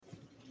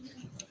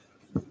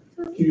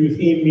to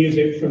theme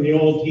music from the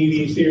old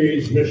TV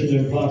series Mission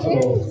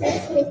Impossible.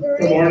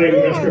 Good morning,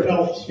 Mr.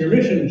 Phelps. Your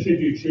mission, should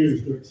you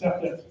choose to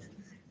accept it.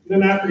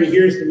 And then after he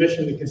hears the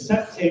mission, the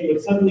cassette tape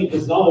would suddenly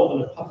dissolve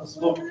in a puff of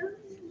smoke. I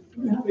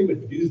don't know how they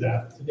would do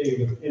that today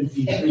with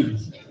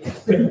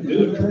MP3s. Couldn't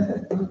do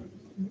it.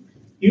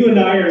 You and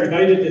I are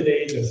invited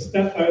today to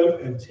step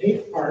out and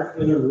take part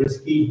in a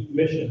risky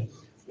mission.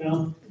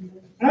 Now,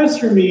 as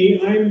for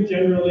me, I'm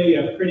generally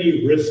a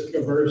pretty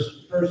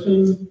risk-averse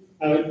person.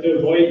 I like to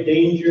avoid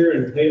danger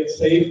and play it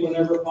safe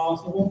whenever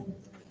possible.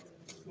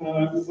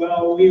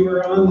 Well, we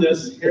were on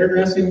this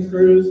hairdressing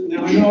cruise.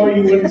 Now, I know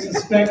you wouldn't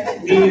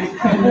suspect me of a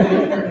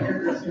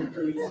hairdressing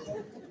cruise,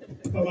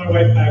 but my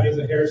wife Patty's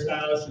a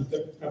hairstylist and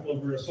took a couple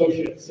of her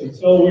associates. And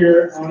so we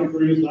were on a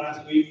cruise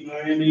last week,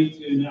 Miami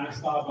to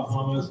Nassau,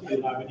 Bahamas, to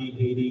Labadee,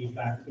 Haiti,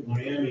 back to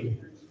Miami.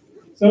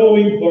 So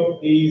we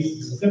booked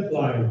these zip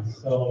lines.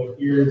 So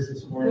here's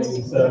this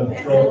morning's roll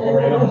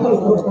for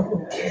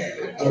you.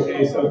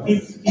 Okay, so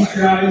keep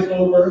your eyes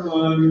over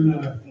on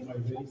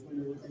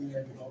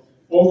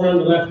over on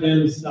the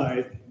left-hand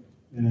side,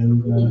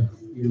 and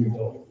here we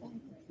go.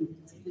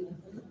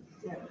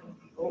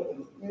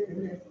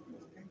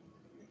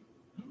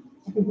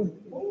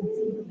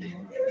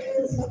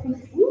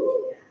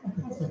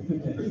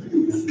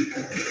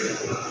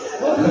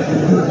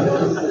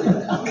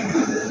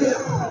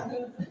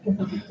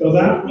 So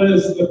that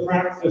was the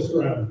practice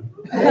run.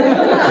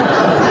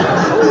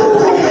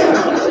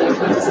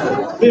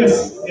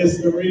 This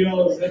is the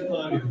real zip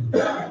line.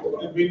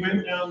 And we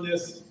went down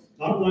this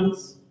not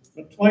once,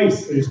 but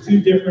twice. There's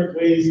two different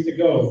ways to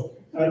go.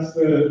 That's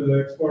the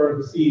Explorer of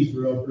the Seas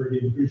real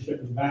pretty cruise ship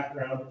in the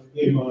background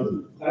came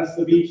on. That's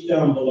the beach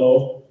down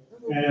below.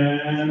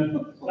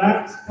 And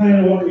that's kind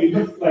of what we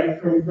look like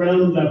from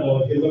ground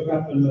level. If you look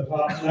up in the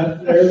top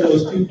left there,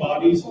 those two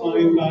bodies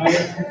flying by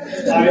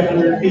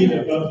 500 feet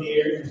above the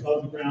air,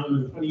 above the ground,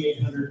 and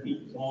 2,800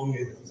 feet long,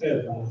 it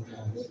said.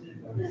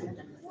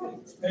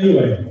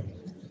 Anyway,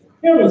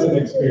 it was an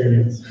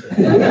experience.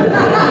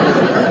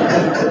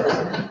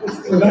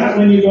 So that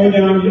when you go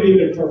down to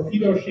either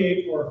torpedo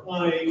shape or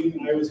flying,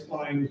 I was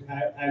flying,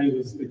 Patty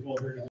was, they told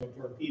her to go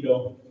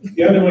torpedo.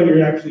 The other one,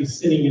 you're actually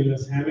sitting in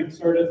this hammock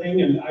sort of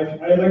thing, and I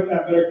like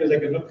that better because I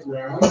can look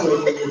around.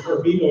 So when you're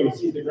torpedo, you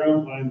see the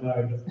ground flying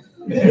by, but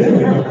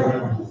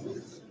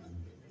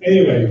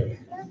anyway,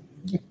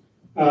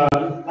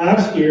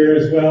 last year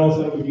as well,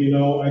 some of you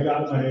know, I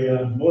got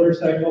my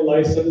motorcycle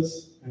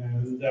license.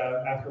 And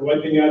after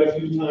wiping out a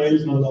few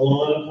times on the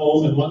lawn at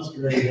home and once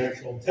during the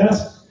actual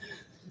test,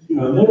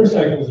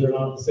 motorcycles are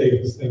not the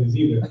safest things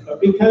either.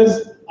 But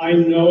because I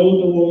know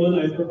the woman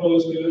I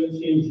proposed to and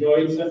she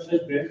enjoyed such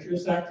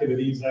adventurous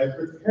activities, I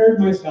prepared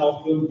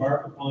myself to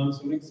embark upon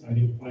some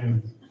exciting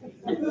plans.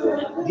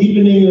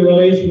 Deepening the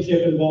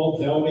relationship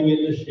involved delving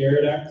into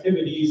shared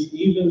activities,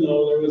 even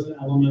though there was an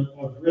element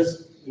of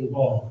risk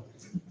involved.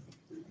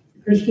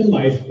 Christian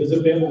life is a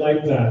bit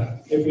like that.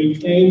 If we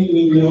claim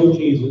we know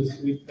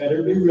Jesus, we'd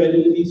better be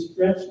ready to be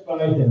stretched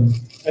by him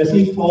as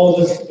he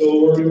calls us to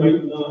go where we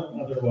might not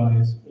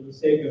otherwise, for the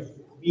sake of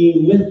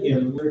being with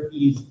him where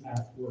he's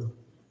at work.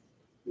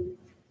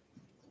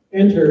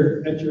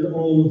 Enter at your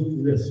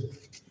own risk.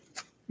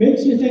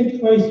 Makes you think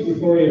twice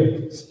before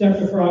you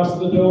step across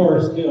the door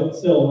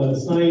sill and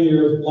sign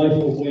your life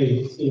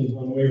away, it seems,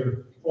 on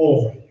waiver.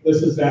 Oh,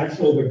 this is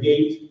actually the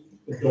gate.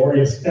 The door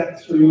you step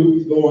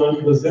through to go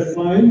onto the zip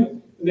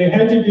line. And they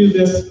had to do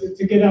this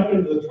to get up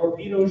into the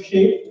torpedo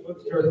shape,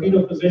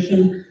 torpedo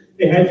position.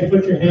 They had to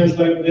put your hands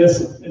like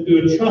this and do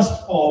a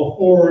trust fall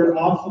forward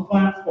off the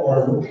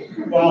platform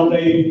while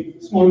they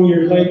swung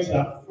your legs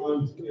up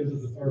into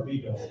the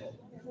torpedo.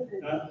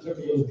 That took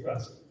a little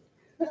trust.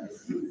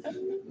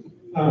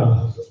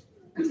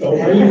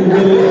 So are you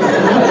really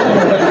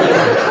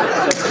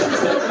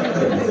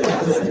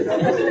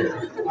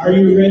are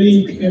you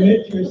ready to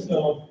commit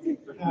yourself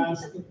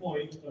past the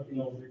point of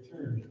no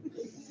return?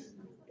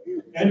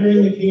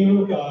 Entering the kingdom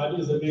of God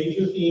is a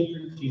major theme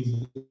for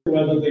Jesus,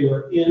 whether they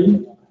were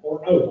in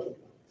or out.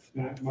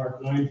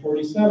 Mark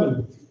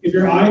 9:47. If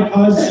your eye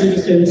causes you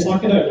to sin,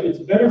 pluck it out. It's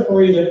better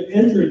for you to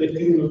enter the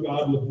kingdom of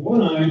God with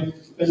one eye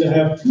than to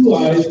have two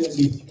eyes and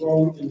be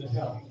thrown into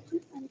hell.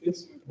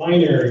 It's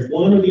binary,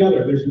 one or the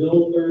other. There's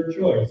no third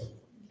choice.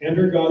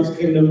 Enter God's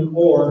kingdom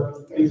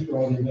or be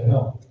thrown into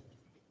hell.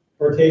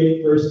 Or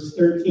take verses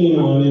 13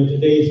 on in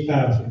today's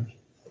passage.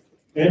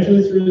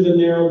 Enter through the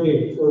narrow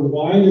gate, for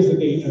wide is the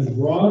gate and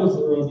broad is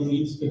the road that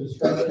leads to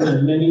destruction,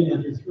 and many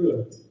enter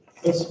through it.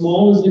 But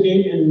small is the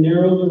gate and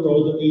narrow the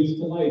road that leads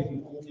to life,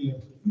 and only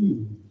a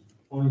few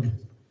find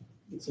it.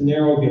 It's a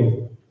narrow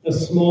gate, a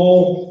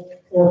small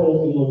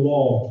portal in the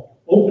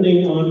wall,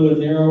 opening onto a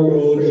narrow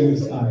road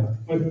inside.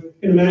 I can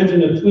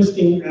imagine a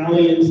twisting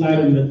alley inside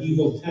a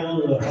medieval town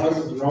where the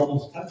houses are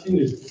almost touching.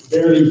 There's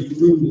barely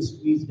room to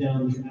squeeze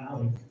down the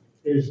alley.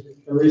 There's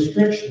a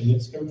restriction.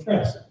 It's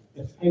compressed,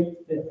 a tight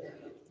fit.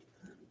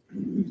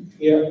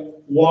 Yeah,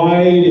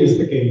 wide is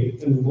the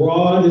gate, and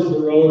broad is the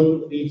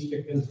road that leads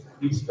to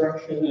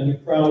destruction, and a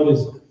crowd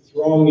is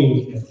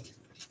thronging it.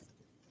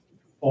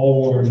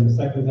 Paul warned in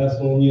 2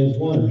 Thessalonians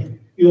 1.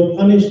 He will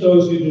punish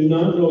those who do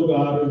not know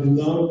God or do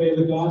not obey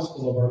the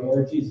gospel of our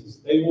Lord Jesus.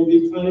 They will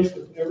be punished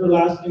with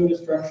everlasting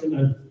destruction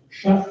and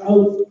shut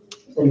out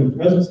from the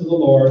presence of the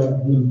Lord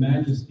and the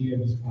majesty of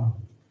his power.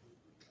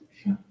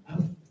 Shut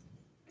out.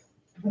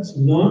 That's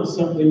not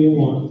something you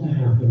want to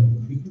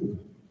happen to you.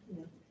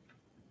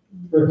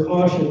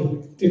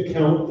 Precaution to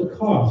count the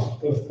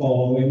cost of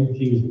following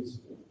Jesus.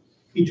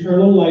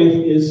 Eternal life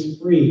is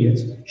free.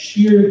 It's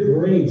sheer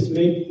grace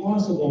made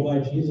possible by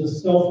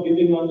Jesus'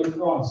 self-giving on the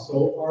cross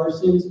so our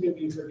sins can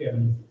be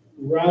forgiven,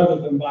 rather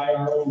than by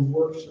our own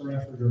works or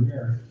effort or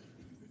merit.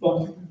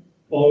 But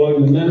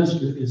following the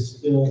Master is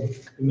still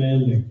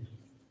demanding.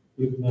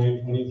 Luke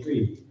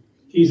 9:23.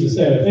 Jesus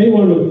said, "If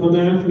anyone would come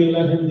after me,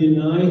 let him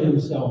deny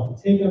himself, and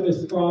take up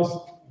his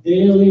cross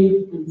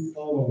daily and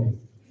follow me."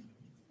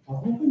 How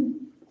often?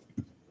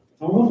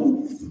 How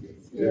often?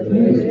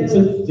 It's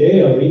a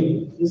daily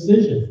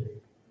decision.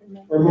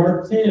 Or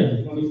Mark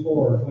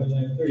 10:24,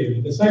 29, 30.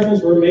 The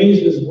disciples were amazed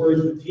at his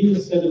words, but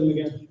Jesus said to them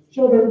again,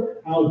 "Children,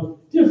 how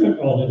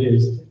difficult it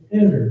is to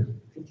enter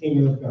the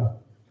kingdom of God.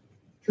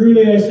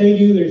 Truly I say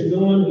to you, there's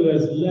no one who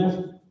has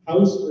left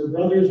house or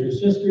brothers or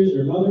sisters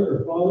or mother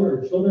or father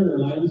or children or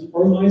lands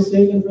for my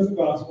sake and for the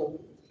gospel,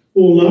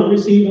 who will not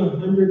receive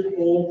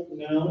 100-fold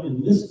now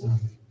in this time,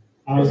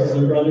 houses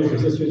and brothers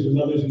and sisters and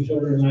mothers and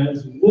children and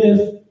lands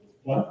with,"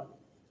 what?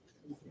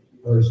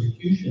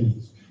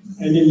 "Persecutions.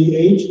 And in the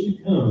age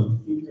to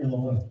come,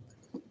 eternal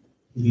life."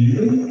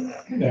 Leaving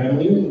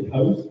family and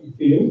house and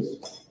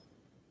fields,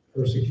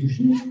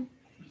 persecution.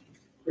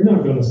 We're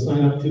not going to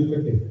sign up too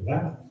quickly for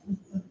that.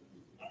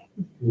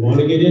 We want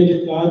to get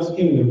into God's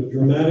kingdom.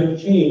 Dramatic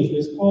change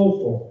is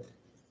called for.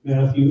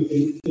 Matthew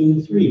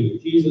 18:3.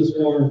 Jesus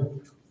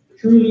warned,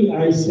 "Truly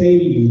I say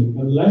to you,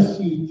 unless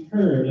you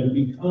turn and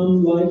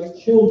become like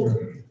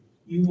children,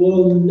 you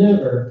will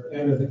never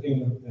enter the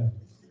kingdom of heaven."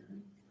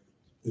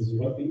 This is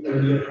what the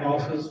early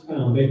apostles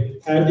found. They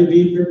had to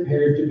be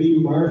prepared to be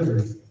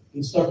martyred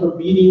and suffer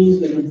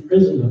beatings and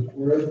imprisonment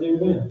wherever they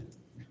went.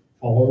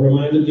 Paul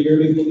reminded the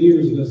early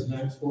believers of this in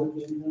Acts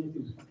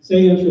 14:22,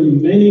 saying that through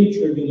many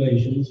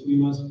tribulations we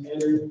must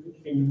enter the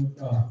kingdom of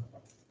God.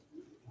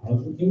 How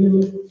is the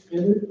kingdom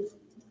entered?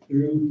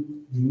 Through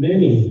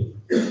many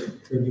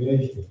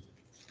tribulations.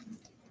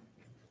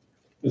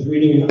 I was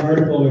reading an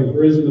article in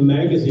Charisma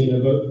magazine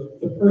about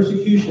the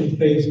persecution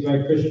faced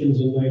by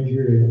Christians in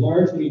Nigeria,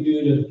 largely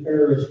due to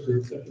terrorist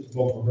groups such as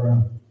Boko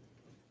Haram.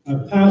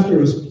 A pastor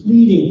was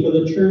pleading for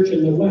the church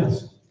in the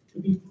West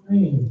to be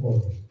praying for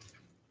them.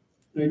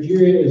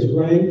 Nigeria is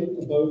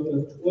ranked about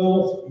the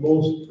 12th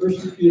most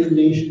persecuted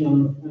nation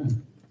on the planet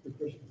for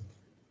Christians.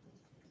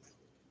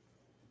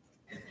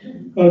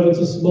 But if it's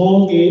a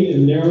small gate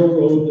and narrow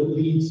road that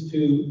leads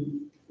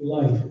to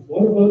life,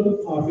 what about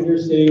the popular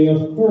saying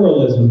of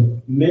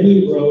pluralism?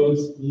 Many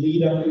roads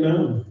lead up the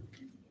mountain.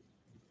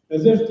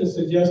 As if to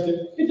suggest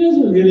that it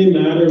doesn't really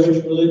matter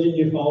which religion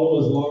you follow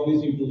as long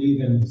as you believe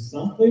in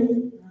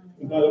something.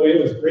 And by the way,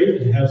 it was great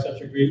to have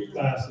such a great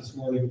class this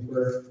morning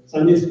for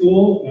Sunday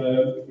school.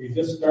 We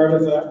just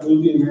started that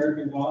movie,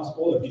 American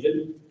Gospel. If you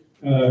didn't,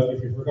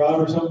 if you forgot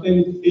or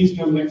something, please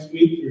come next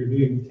week. We're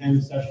doing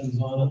 10 sessions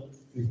on it.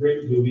 It's a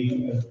great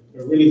movie. It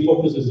really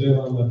focuses in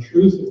on the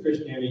truth of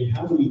Christianity.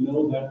 How do we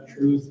know that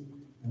truth?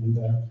 And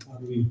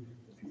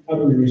how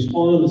do we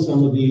respond to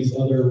some of these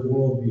other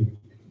worldviews?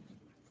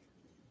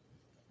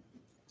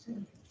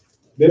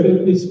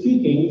 Biblically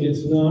speaking,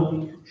 it's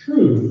not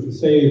true to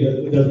say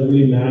that it doesn't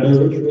really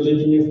matter which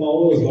religion you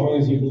follow as long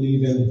as you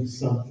believe in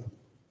something.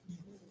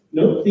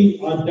 Note the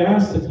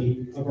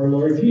audacity of our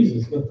Lord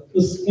Jesus,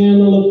 the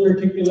scandal of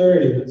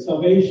particularity, that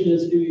salvation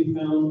is to be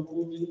found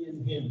only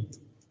in him.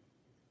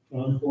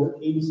 John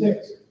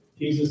 14:6.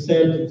 Jesus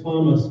said to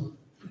Thomas,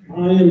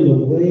 "I am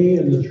the way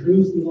and the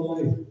truth and the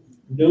life.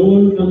 No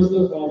one comes to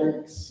the Father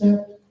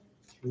except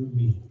through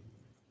me."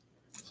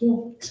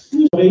 So,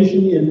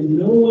 salvation in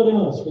no one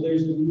else, for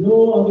there's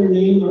no other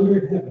name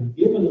under heaven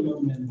given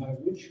among men by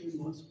which we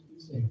must be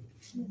saved.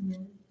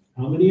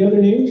 How many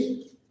other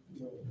names?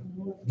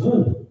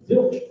 None.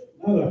 Zilch.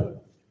 Nada.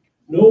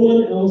 No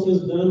one else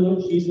has done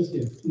what Jesus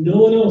did.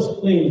 No one else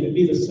claimed to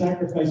be the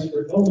sacrifice for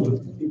atonement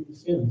for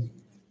people's sins.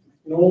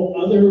 No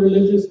other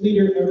religious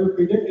leader ever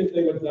predicted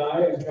they would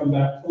die and come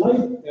back to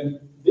life, and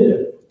did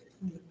it.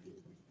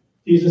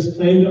 Jesus'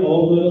 claim to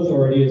ultimate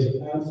authority is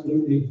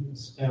absolutely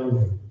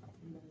astounding.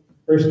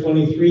 Verse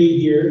 23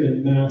 here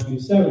in Matthew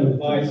 7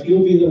 implies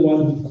he'll be the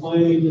one who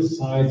finally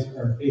decides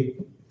our fate.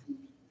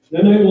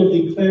 Then I will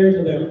declare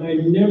to them, "I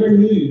never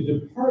knew you.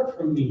 Depart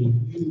from me,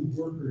 you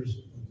workers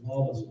of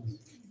lawlessness."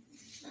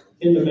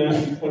 In the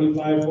Matthew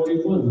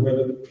 25:41, where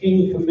the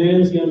king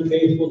commands the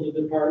unfaithful to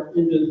depart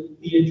into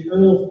the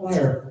eternal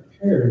fire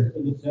prepared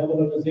for the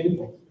devil and his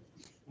angels.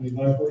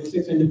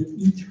 25:46, and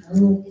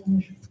eternal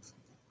punishment.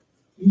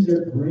 These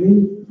are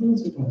grave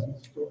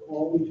consequences for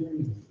all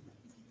eternity.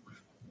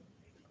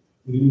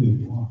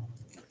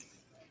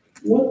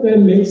 What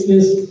then makes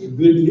this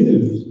good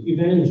news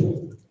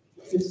evangel?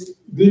 It's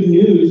good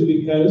news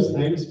because,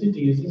 thanks to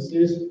Jesus,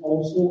 there's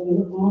also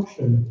an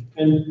option,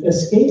 an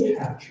escape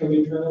hatch from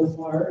eternal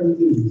fire and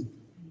doom.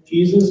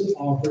 Jesus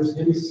offers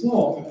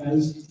himself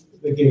as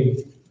the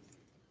gate.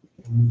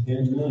 John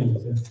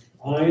 10:9 says,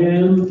 I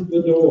am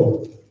the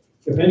door.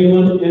 If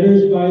anyone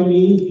enters by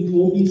me, he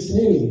will be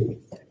saved.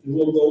 He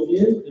will go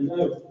in and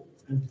out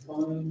and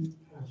find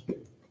pasture.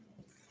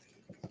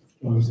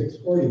 John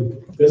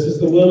 6:40. This is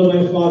the will of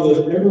my Father,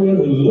 that everyone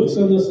who looks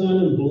on the Son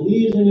and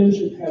believes in him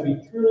should have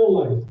eternal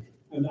life,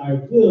 and I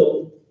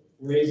will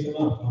raise him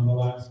up on the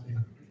last day.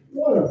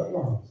 What a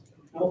promise.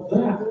 Now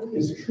that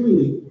is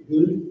truly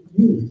good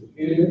news.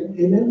 Amen?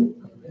 Amen.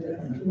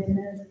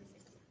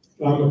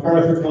 John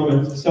MacArthur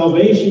comments,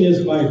 salvation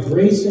is by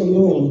grace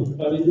alone,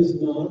 but it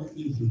is not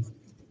easy.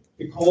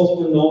 It calls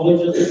for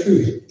knowledge of the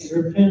truth,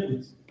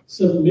 repentance,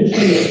 submission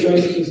to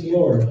Christ as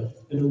Lord,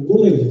 and a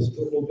willingness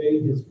to obey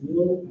his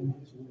will and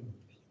his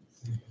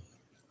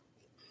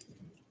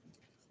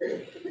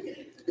way.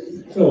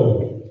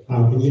 So,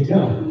 how can you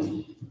tell?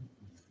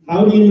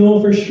 How do you know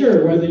for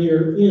sure whether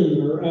you're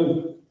in or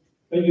out,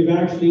 that you've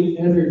actually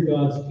entered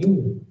God's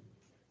kingdom?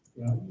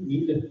 Well, you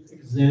need to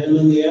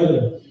examine the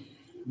evidence.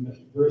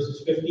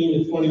 Verses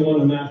 15 to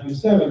 21 of Matthew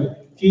 7,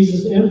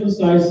 Jesus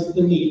emphasizes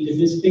the need to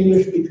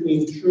distinguish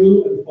between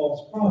true and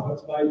false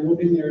prophets by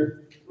noting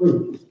their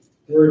fruit.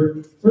 The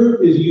word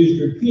fruit is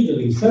used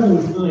repeatedly,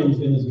 7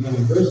 times in as many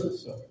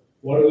verses. So,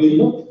 what do we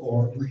look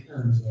for in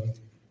terms of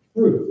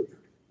fruit?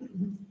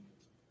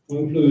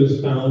 One clue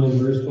is found in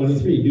verse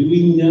 23. Do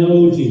we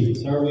know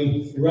Jesus? Are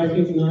we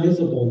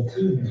recognizable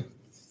to him?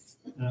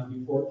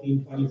 Matthew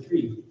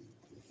 14:23.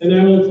 And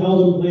I will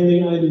tell them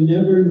plainly, I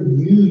never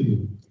knew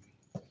you.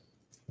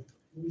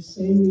 We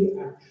say we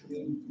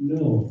actually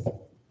know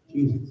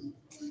Jesus.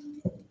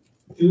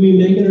 Do we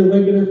make it a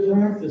regular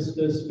practice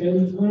to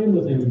spend time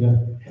with him,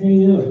 to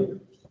hang out?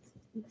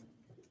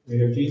 We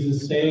have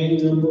Jesus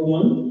saying, number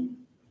 1,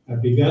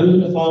 I've begun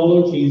to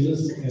follow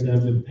Jesus, and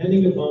I'm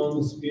depending upon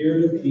the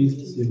Spirit of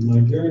Jesus in my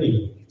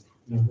journey.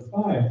 Number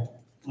 5,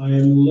 I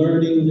am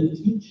learning the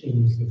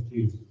teachings of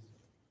Jesus.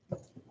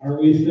 Are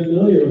we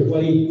familiar with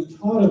what he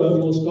taught about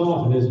most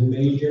often, his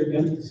major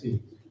emphases?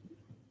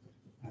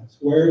 That's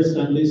where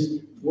Sunday's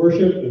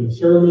worship and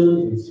sermons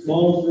and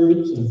small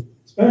groups and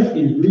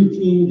especially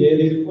routine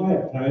daily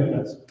quiet time,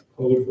 that's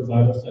code for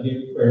Bible study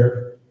and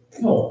prayer,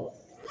 help.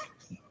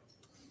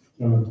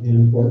 John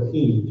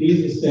 10:14.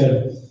 Jesus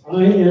said,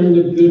 I am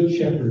the good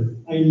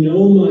shepherd. I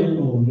know my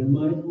own, and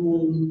my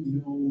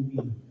own know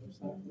me. There's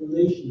that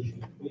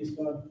relationship based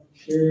on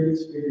shared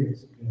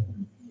experience together.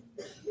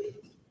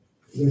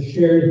 The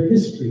shared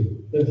history.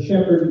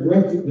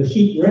 The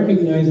sheep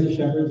recognize the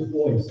shepherd's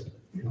voice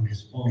and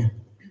respond.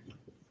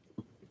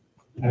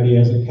 Patty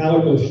has a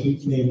calico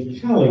sheep named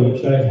Callie,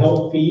 which I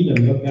help feed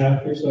and look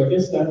after, so I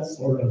guess that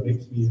sort of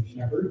makes me a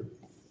shepherd.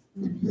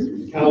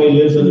 Callie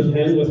lives in a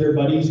pen with her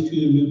buddies,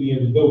 2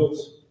 Nubian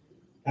goats.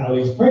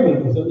 Callie's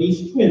pregnant with at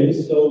least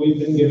twins, so we've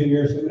been giving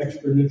her some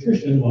extra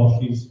nutrition while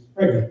she's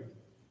pregnant.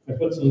 I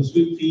put some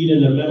sweet feed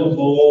in a metal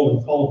bowl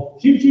and call,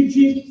 sheep, sheep,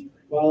 sheep,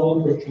 while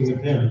approaching the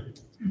pen.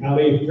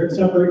 Callie pricks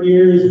up her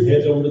ears and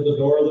heads over to the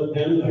door of the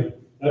pen. I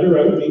let her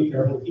out, being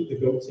careful to keep the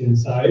goats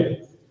inside.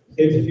 It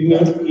takes a few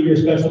minutes to eat her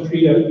special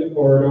treat out in the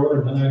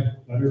corridor, and then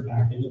I let her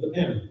back into the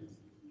pen.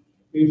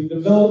 We've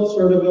developed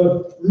sort of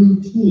a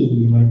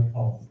routine, you might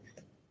call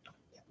it.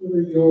 What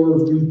are your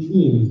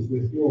routines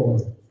with your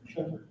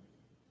shepherd?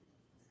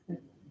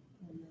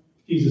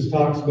 Jesus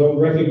talks about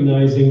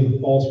recognizing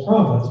false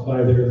prophets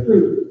by their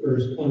fruit,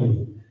 verse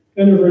 20.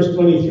 Then in verse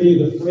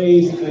 23, the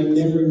phrase, I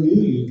never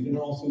knew you, can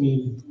also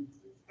mean,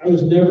 I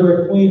was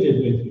never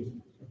acquainted with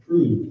you,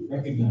 approved,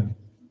 recognized.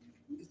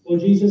 Well,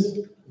 Jesus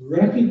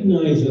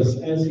recognizes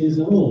us as his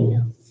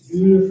own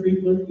due to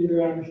frequent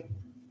interaction.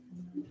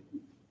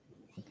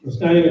 I was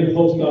standing at the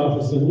post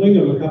office in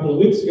Wingham a couple of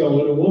weeks ago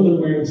when a woman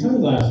wearing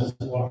sunglasses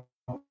walked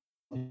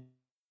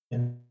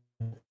in.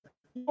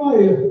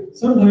 You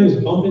sometimes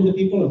bump into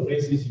people in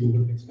places you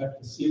wouldn't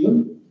expect to see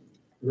them.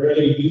 I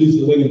rarely use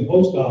the Wingham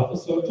post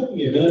office, so it took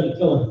me a minute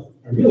until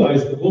I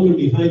realized the woman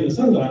behind the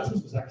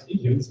sunglasses was actually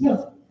Jim Smith.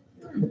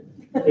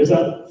 There's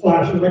that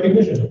flash of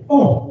recognition.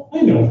 Oh,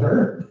 I know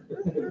her.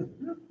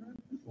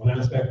 One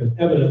aspect of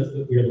evidence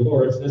that we are the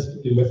Lord's has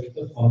to do with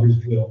the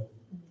Father's will.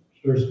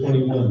 Verse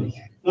 21.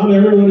 Not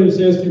everyone who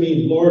says to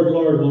me, Lord,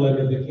 Lord, will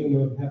enter the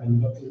kingdom of heaven,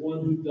 but the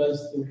one who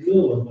does the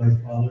will of my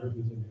Father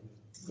who's in heaven.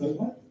 So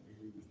what?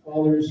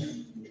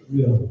 Father's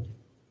will.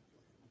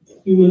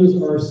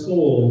 Humans are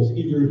souls,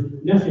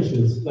 Hebrew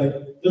nephishes, like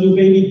little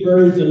baby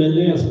birds in a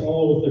nest,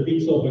 all with their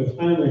beaks open,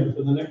 clamoring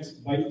for the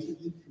next bite to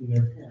eat from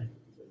their parent.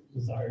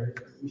 Desires,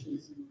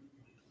 wishes.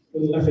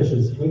 Little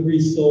nephishes,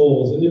 hungry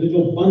souls,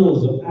 individual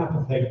bundles of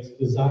appetites,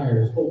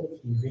 desires,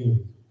 hopes, and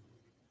dreams.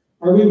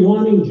 Are we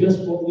wanting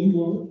just what we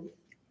want?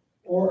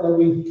 Or are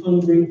we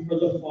hungering for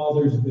the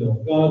Father's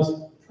will, God's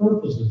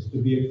purposes to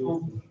be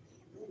accomplished?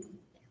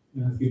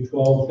 Matthew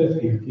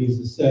 12:50,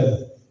 Jesus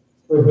said,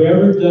 for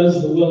whoever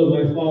does the will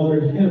of my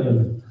Father in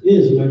heaven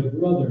is my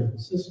brother,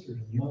 sister,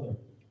 and mother.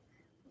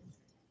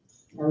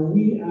 Are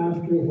we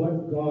after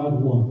what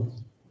God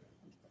wants?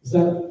 Is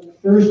that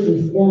first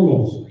and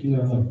foremost in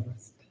our life?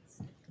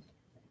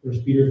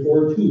 1 Peter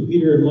 4:2,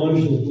 Peter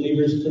admonishes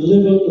believers to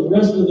live out the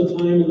rest of the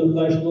time in the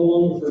flesh no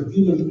longer for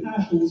human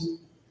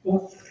passions,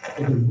 but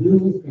for the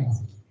will of God.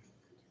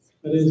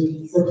 That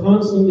is, we're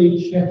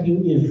constantly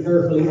checking in,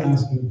 carefully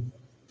asking,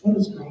 what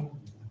is God?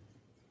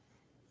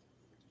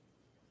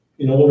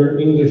 In older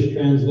English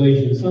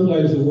translations,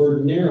 sometimes the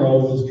word narrow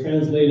was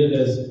translated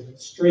as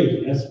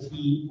strait,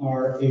 S-T-R-A-I-T,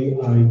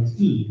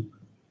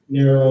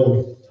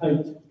 narrow,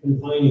 tight,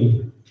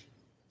 confining.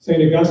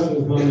 St.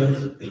 Augustine comments,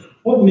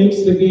 what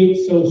makes the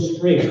gate so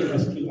strait,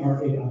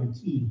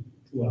 S-T-R-A-I-T,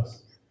 to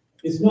us?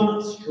 It's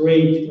not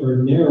straight or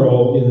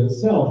narrow in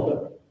itself,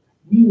 but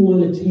we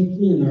want to take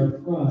in our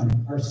pride,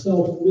 our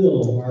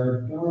self-will,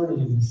 our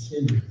darling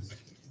sins.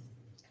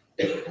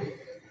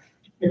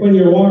 Like when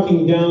you're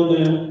walking down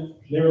that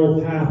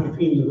narrow path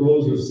between the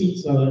rows of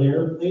seats on an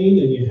airplane,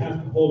 and you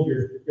have to hold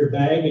your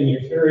bag and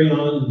your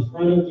carry-on in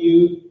front of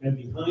you and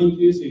behind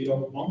you so you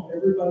don't bump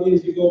everybody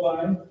as you go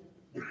by.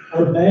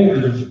 Our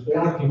baggage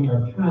blocking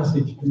our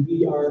passage can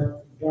be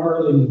our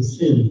darling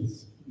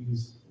sins, to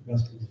use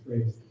Augustine's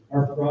phrase,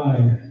 our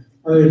pride,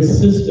 our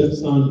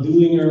insistence on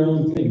doing our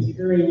own thing,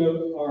 carrying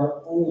out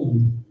our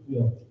own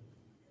will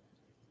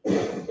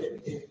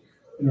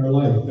in our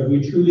life. Have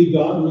we truly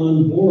gotten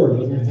on board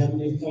with our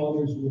Heavenly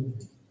Father's will?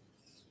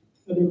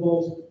 That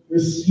involves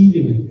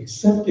receiving it,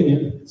 accepting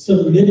it,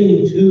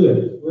 submitting to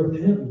it,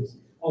 repentance,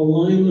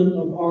 alignment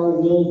of our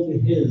will to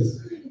His.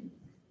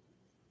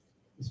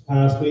 This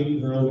past week,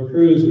 we were on the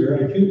cruise, we were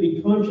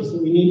acutely conscious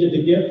that we needed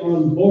to get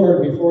on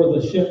board before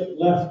the ship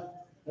left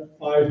at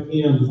 5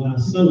 p.m.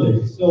 last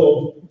Sunday.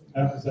 So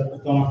that was at the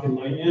dock in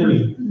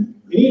Miami.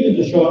 We needed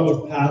to show up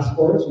with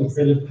passports and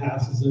printed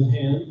passes in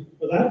hand.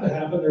 For that to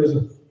happen, there was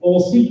a whole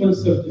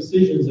sequence of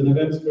decisions and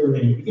events to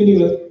arrange,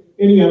 beginning with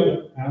getting up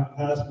at half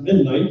past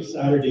midnight,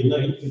 Saturday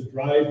night, to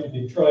drive to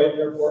Detroit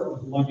Airport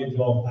with luggage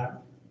all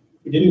packed.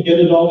 If we didn't get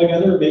it all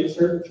together, make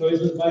certain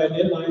choices by a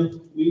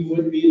deadline, we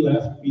would be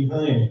left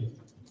behind.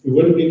 We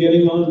wouldn't be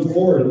getting on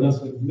board unless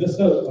we miss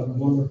out on a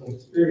wonderful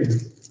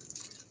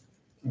experience.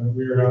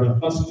 We were on a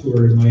bus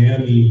tour in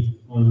Miami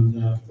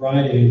on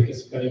Friday,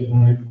 just spending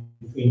time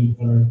between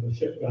when the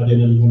ship got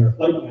in and when our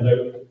flight went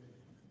out.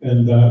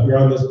 And we were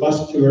on this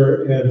bus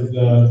tour, and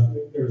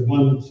there was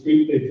one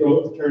street they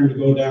turned to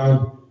go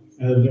down,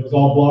 and it was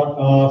all blocked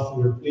off.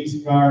 There were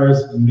police cars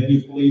and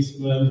many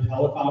policemen,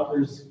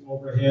 helicopters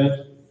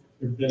overhead.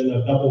 There had been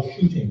a double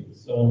shooting.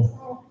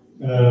 So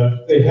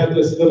they had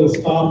this little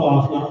stop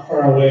off not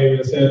far away.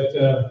 They said,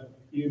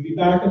 you'll be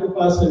back at the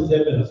bus in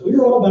 10 minutes. We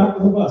were all back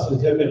on the bus in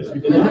 10 minutes. We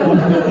did not want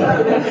to get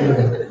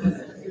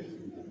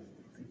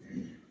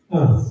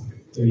back.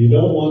 So you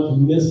don't want to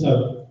miss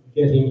out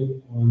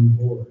getting on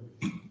board.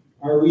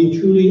 Are we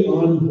truly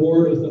on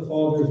board with the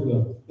Father's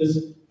will?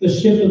 Is the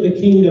ship of the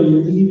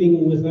kingdom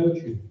leaving without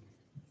you?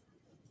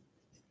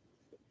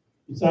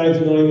 Besides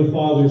knowing the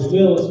Father's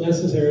will, it's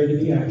necessary to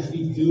be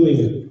actually doing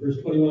it. Verse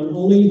 21,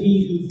 only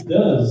he who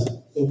does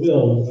the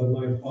will of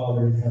my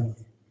Father in heaven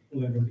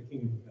will enter the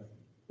kingdom of heaven.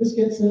 This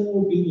gets at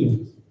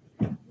obedience.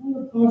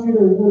 Not a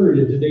popular word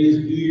in today's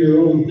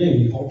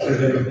do-your-own-thing culture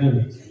of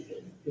independence.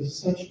 This is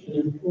such an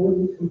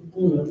important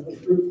component of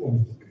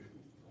fruitfulness.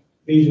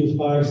 Ephesians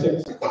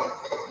 5:6.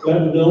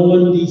 Let no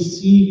one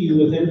deceive you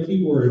with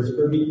empty words,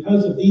 for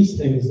because of these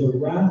things the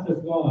wrath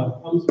of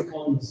God comes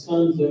upon the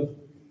sons of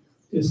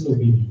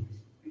disobedience.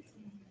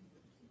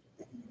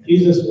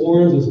 Jesus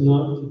warns us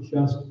not to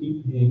just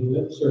be paying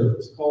lip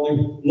service,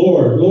 calling,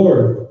 Lord,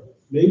 Lord,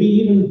 maybe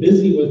even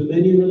busy with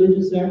many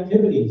religious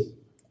activities.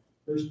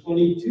 Verse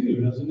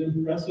 22 has an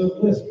impressive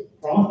list: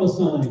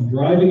 prophesying,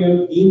 driving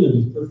out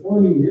demons,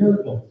 performing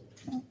miracles.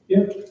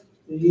 Yet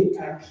they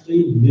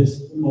actually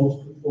miss the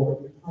most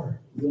important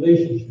part,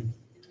 relationship.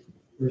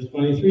 Verse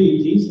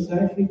 23, Jesus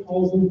actually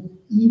calls them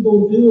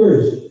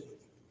evildoers,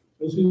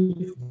 those who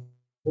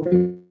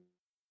break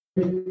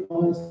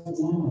God's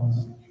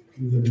laws.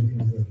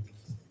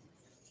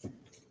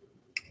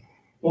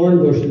 Thorn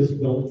bushes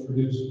don't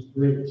produce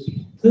grapes.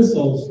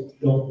 Thistles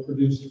don't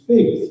produce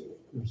figs.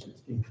 Verse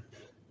 16.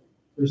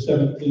 Verse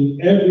 17,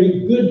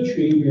 every good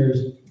tree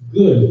bears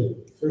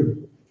good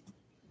fruit.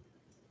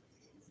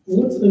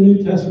 What's the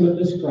New Testament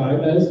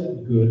describe as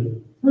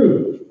good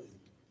fruit?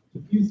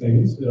 A few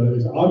things.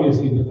 There's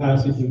obviously the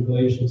passage in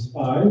Galatians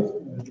 5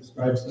 that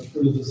describes the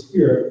fruit of the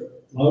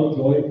Spirit: love,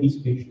 joy, peace,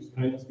 patience,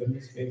 kindness,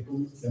 goodness,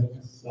 faithfulness,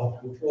 gentleness,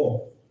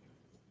 self-control.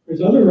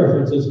 There's other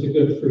references to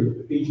good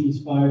fruit.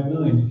 Ephesians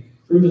 5:9,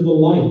 fruit of the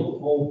light,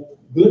 all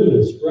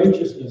goodness,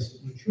 righteousness,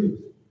 and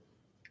truth.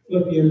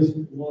 Philippians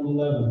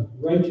 1:11,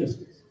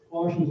 righteousness.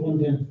 Colossians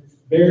 1:10,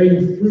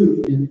 bearing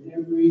fruit in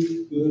every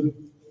good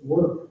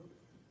work.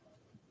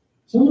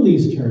 Some of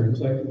these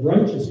terms, like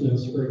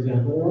righteousness, for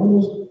example, are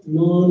almost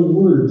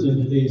non-words in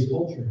today's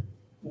culture.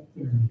 But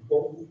they're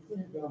important for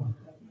God.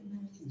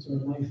 Is our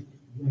life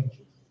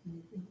righteous?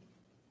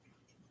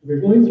 If you're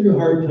going through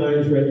hard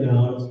times right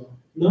now, it's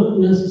not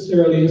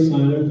necessarily a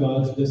sign of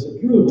God's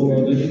disapproval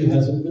or that He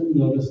hasn't been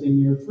noticing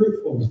your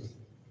fruitfulness.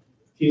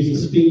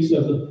 Jesus speaks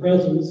of the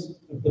presence,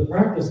 of the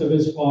practice of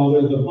His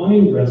Father, the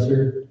vine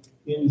dresser,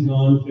 in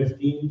John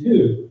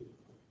 15:2.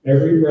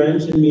 Every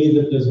branch in me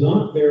that does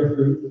not bear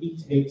fruit, he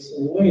takes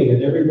away.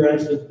 And every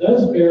branch that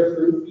does bear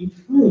fruit, he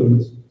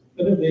prunes,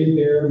 that it may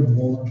bear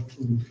more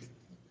fruit.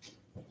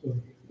 So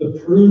the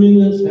pruning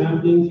that's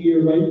happening to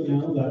you right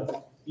now,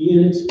 that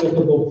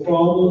inexplicable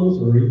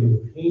problems or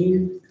even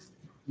pain,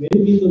 may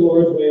be the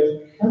Lord's way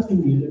of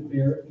helping you to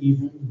bear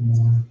even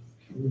more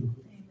fruit.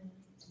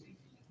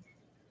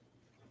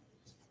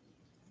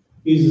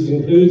 Jesus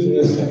includes in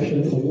this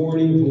section a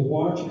warning to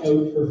watch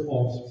out for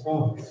false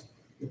prophets.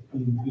 They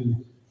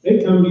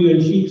come to you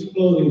in sheep's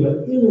clothing,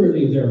 but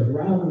inwardly they're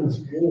ravenous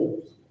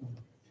wolves.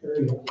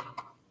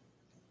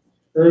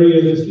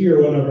 Earlier this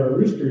year, one of our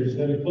roosters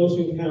had a close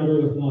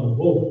encounter with not a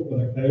wolf, but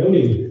a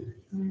coyote.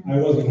 I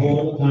wasn't home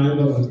at the time,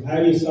 but when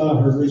Patty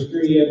saw her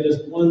rooster, he had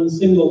just one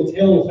single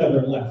tail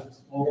feather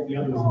left. All the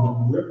others had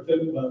been ripped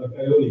out by the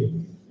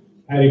coyote.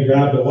 Patty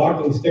grabbed a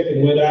walking stick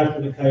and went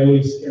after the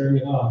coyote, scaring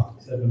it off.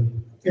 He said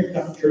when he picked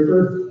up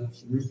Trooper, the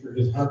rooster,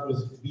 his heart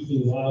was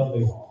beating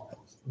wildly,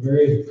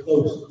 very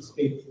close to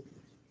escape.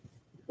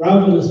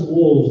 Ravenous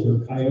wolves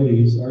or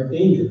coyotes are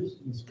dangerous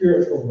in the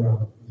spiritual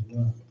realm as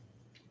well.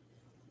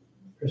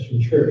 The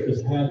Christian church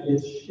has had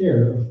its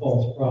share of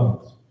false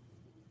prophets.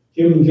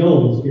 Jim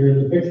Jones here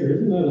in the picture,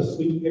 isn't that a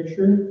sweet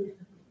picture?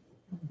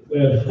 We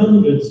had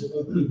hundreds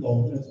of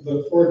people. That's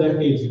about 4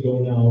 decades ago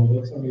now.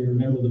 But some of you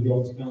remember the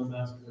Jonestown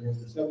Massacre. Over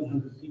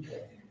 700 people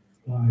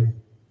died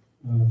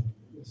in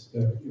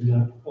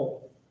that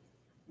cult.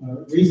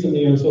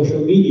 Recently on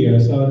social media, I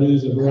saw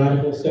news of a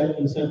radical sect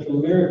in Central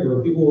America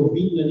where people were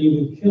beaten and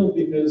even killed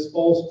because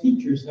false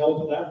teachers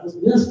held that was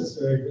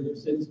necessary for their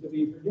sins to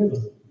be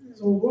forgiven.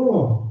 So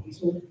wrong,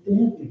 so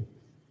deadly.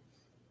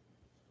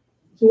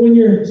 So when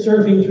you're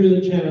surfing through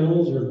the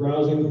channels or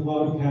browsing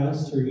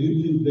podcasts or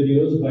YouTube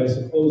videos by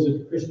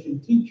supposed Christian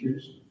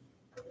teachers,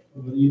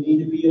 you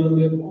need to be on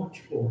the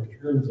watch for in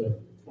terms of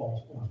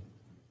false prophets.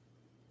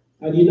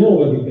 How do you know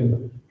whether you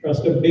can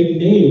trust a big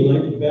name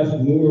like Beth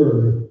Moore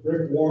or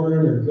Rick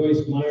Warren or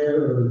Joyce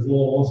Meyer or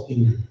Joel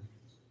Osteen?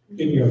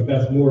 Speaking of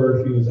Beth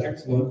Moore, she was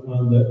excellent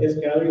on the If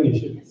Gathering.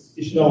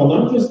 You should all,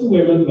 not just the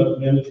women,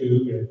 but men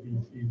too.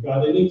 If you've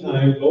got any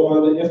time, go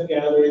on the If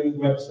Gathering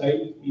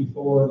website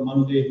before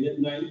Monday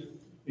midnight,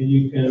 and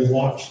you can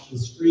watch the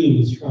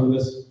streams from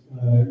this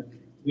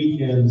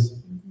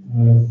weekend's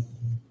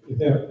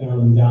event down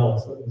in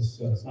Dallas. It was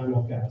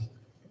simulcast.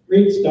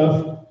 Great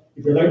stuff.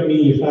 If you're like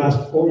me, you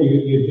fast forward,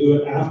 you do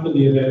it after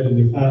the event, and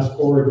you fast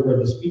forward to where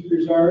the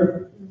speakers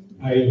are.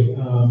 I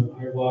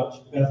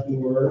watched Beth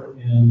Moore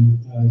and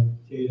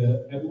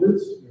Jada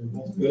Edwards. They're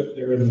both good.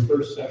 They're in the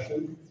first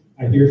session.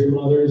 I hear from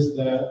others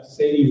that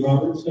Sadie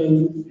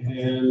Robertson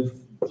and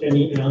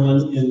Jenny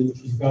Allen, and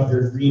she's got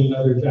her green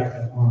leather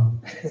jacket on,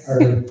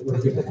 are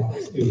good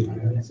talks too. I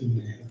haven't seen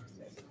them.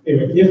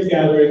 Anyway,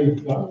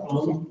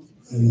 giftgathering.com,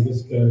 and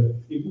just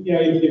you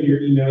give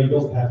your email. You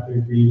don't have to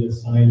agree to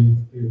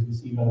sign to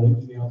receive all the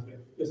emails.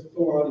 Just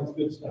go on. It's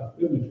good stuff.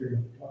 Good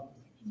material.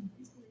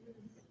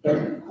 But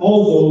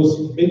all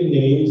those big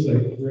names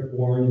like Rick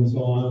Warren and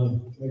so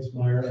on, Joyce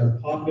Meyer, are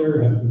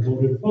popular, have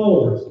devoted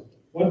followers.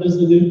 What does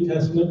the New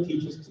Testament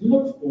teach us to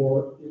look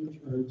for in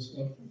terms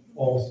of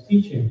false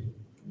teaching?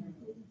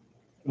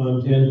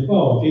 John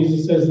 10:12.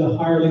 Jesus says the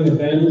hireling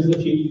abandons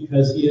the sheep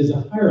because he is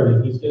a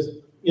hireling. He's just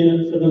in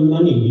it for the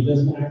money. He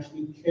doesn't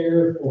actually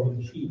care for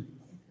the sheep.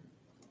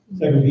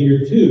 2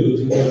 Peter 2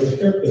 is more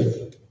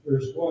descriptive.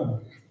 Verse 1.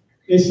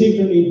 They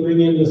secretly bring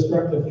in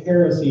destructive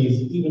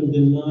heresies, even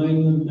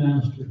denying the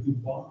master who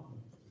bought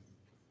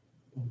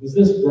them. Does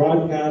this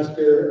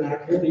broadcaster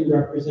accurately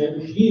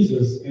represent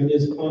Jesus and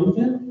his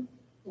content,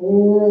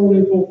 or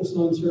only focus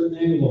on certain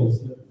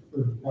angles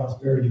for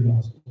prosperity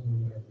gospel or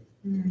whatever?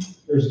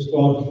 Verses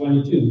 12 to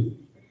 22.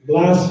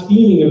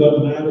 Blaspheming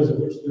about matters of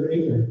which they're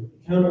ignorant.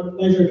 Count it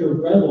pleasure to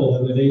revel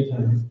in the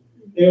daytime.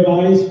 They have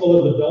eyes full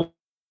of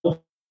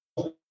adultery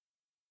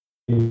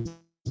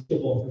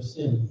for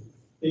sin.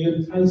 They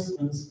entice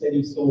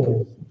unsteady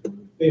souls.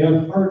 They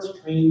have hearts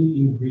trained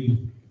in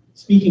greed.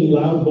 Speaking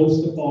loud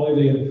boasts of folly,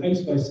 they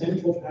entice by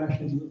sensual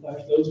passions of the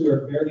flesh those who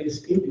are barely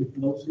escaping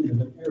from those who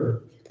live in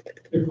error.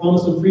 They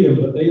promise them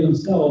freedom, but they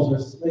themselves are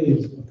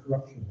slaves of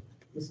corruption.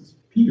 This is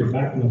Peter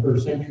back in the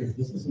first century.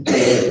 This isn't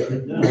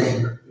right now.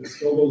 It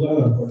still goes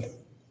on,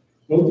 unfortunately.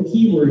 Note the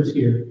key words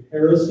here.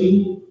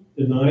 Heresy,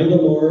 deny the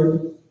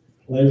Lord,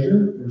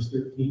 pleasure, verse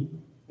 13,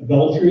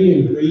 adultery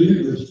and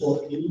greed, verse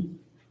 14,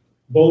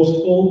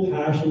 boastful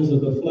passions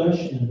of the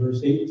flesh, in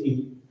verse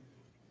 18.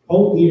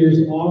 Cult leaders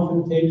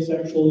often take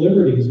sexual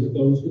liberties with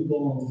those who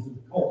belong to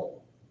the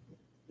cult.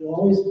 You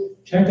always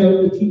check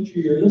out the teacher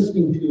you're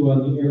listening to on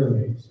the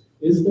airwaves.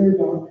 Is their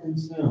doctrine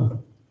sound?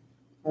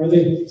 Are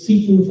they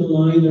seeking to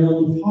line their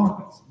own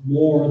pockets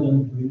more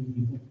than bring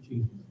people to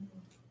Jesus?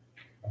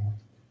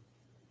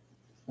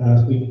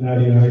 Last week,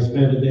 Patty and I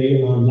spent a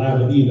day on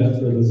Labadee. That's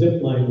where the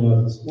zip line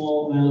was, a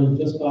small island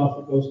just off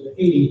the coast of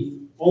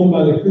Haiti, owned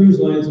by the cruise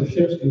line, so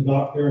ships can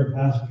dock there and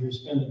passengers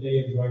spend a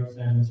day enjoying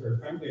sand and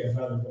surf. Frankly, I'd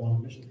rather go on a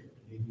mission trip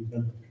to Haiti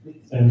than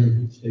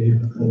sand each day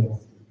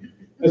before.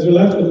 As we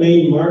left the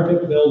main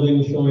market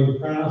building showing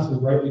crafts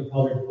and brightly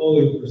colored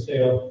clothing for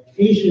sale,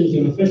 Haitians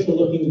in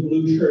official-looking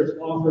blue shirts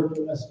offered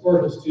to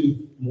escort us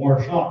to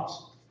more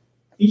shops.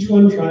 Each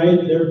one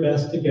tried their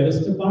best to get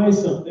us to buy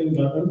something,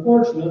 but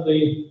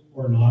unfortunately,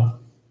 or not,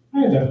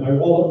 I left my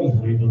wallet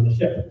behind on the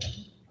ship.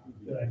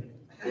 Good idea.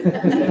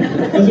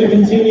 As we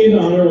continued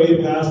on our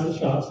way past the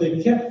shops,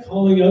 they kept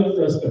calling out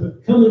for us to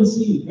come and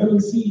see, come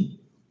and see.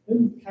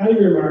 Then Patty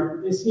remarked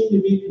that they seemed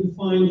to be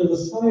confined to the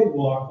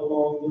sidewalk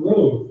along the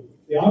road.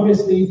 They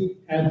obviously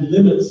had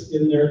limits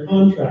in their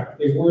contract.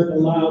 They weren't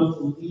allowed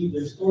to leave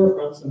their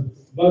storefronts and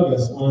bug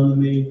us on the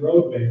main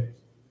roadway.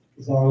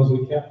 As long as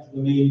we kept to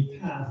the main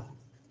path,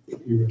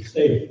 we were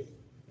safe.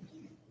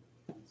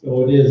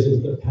 So it is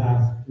with the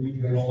path to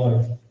eternal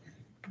life.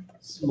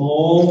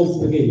 Small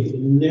is the gate,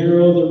 and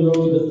narrow the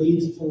road that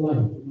leads to life,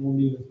 and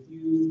only a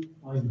few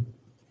find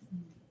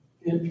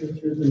it. Enter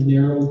through the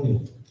narrow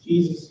gate.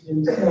 Jesus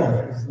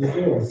himself is the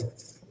door.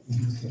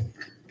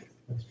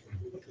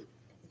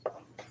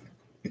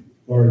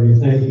 Lord, we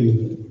thank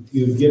you.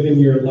 You've given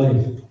your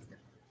life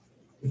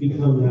to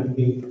become that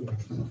gate for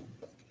us.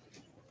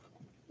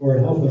 Lord,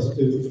 help us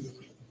to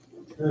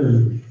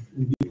turn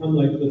and become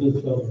like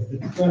little children,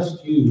 to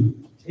trust you,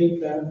 to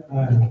take that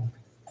path,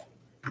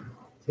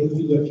 take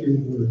you at your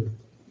word.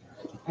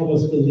 Help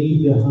us to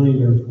leave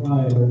behind our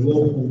pride, our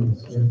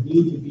willfulness, our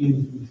need to be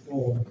in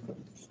control,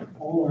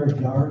 all our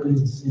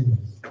darling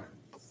sins.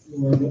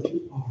 Lord, what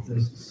you offer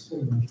us is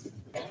so much.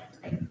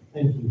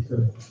 Thank you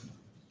for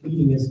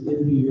leading us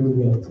into your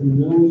will, to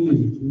know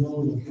you, to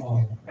know the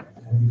Father,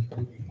 and have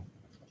eternity.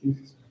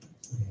 Jesus.